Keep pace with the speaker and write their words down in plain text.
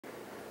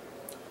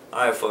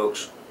Alright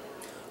folks,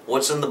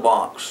 what's in the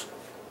box?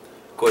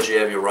 Of course you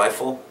have your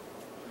rifle,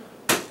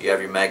 you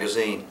have your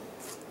magazine.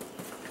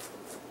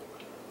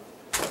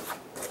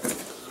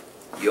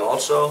 You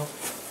also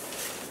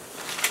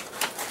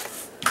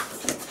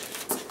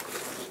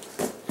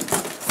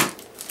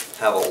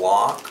have a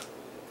lock,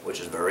 which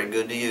is very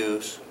good to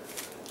use.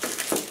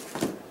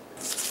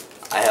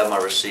 I have my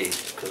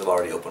receipt because I've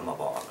already opened my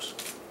box.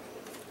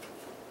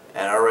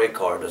 And our RA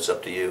card, that's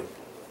up to you.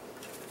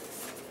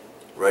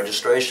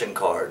 Registration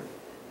card.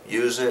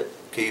 Use it,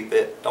 keep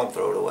it, don't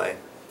throw it away.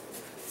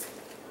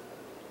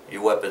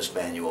 Your weapons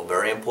manual,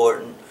 very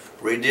important.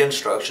 Read the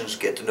instructions,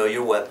 get to know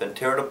your weapon,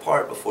 tear it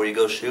apart before you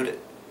go shoot it.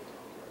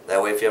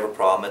 That way if you have a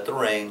problem at the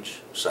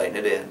range, sighting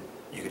it in,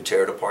 you can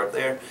tear it apart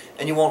there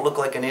and you won't look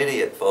like an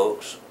idiot,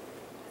 folks.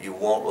 You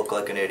won't look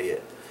like an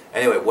idiot.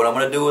 Anyway, what I'm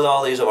going to do with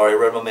all these, I've already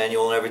read my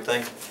manual and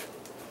everything.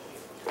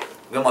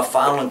 I've got my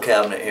filing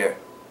cabinet here.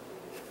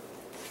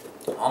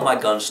 All my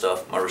gun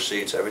stuff, my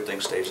receipts,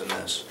 everything stays in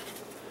this.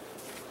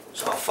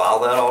 So I'll file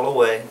that all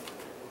away.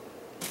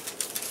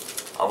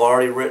 I've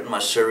already written my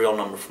serial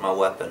number for my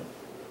weapon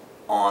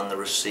on the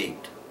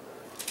receipt.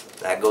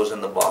 That goes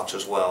in the box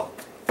as well.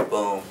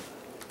 Boom.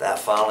 That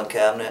filing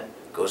cabinet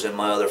goes in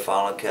my other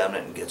filing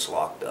cabinet and gets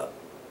locked up.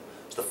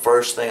 It's the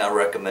first thing I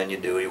recommend you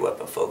do with your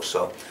weapon, folks.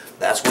 So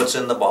that's what's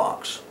in the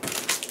box.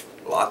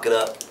 Lock it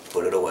up,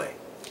 put it away.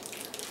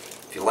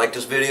 If you like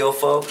this video,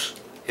 folks,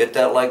 hit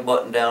that like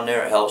button down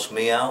there. It helps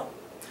me out.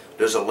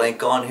 There's a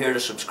link on here to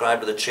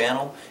subscribe to the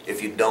channel.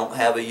 If you don't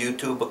have a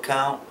YouTube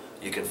account,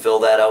 you can fill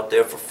that out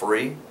there for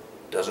free.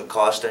 Doesn't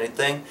cost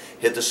anything.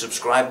 Hit the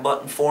subscribe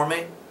button for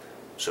me.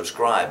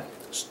 Subscribe.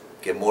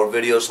 Get more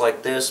videos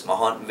like this, my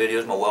hunting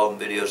videos, my welding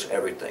videos,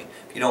 everything.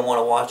 If you don't want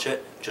to watch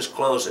it, just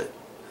close it.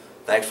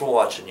 Thanks for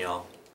watching, y'all.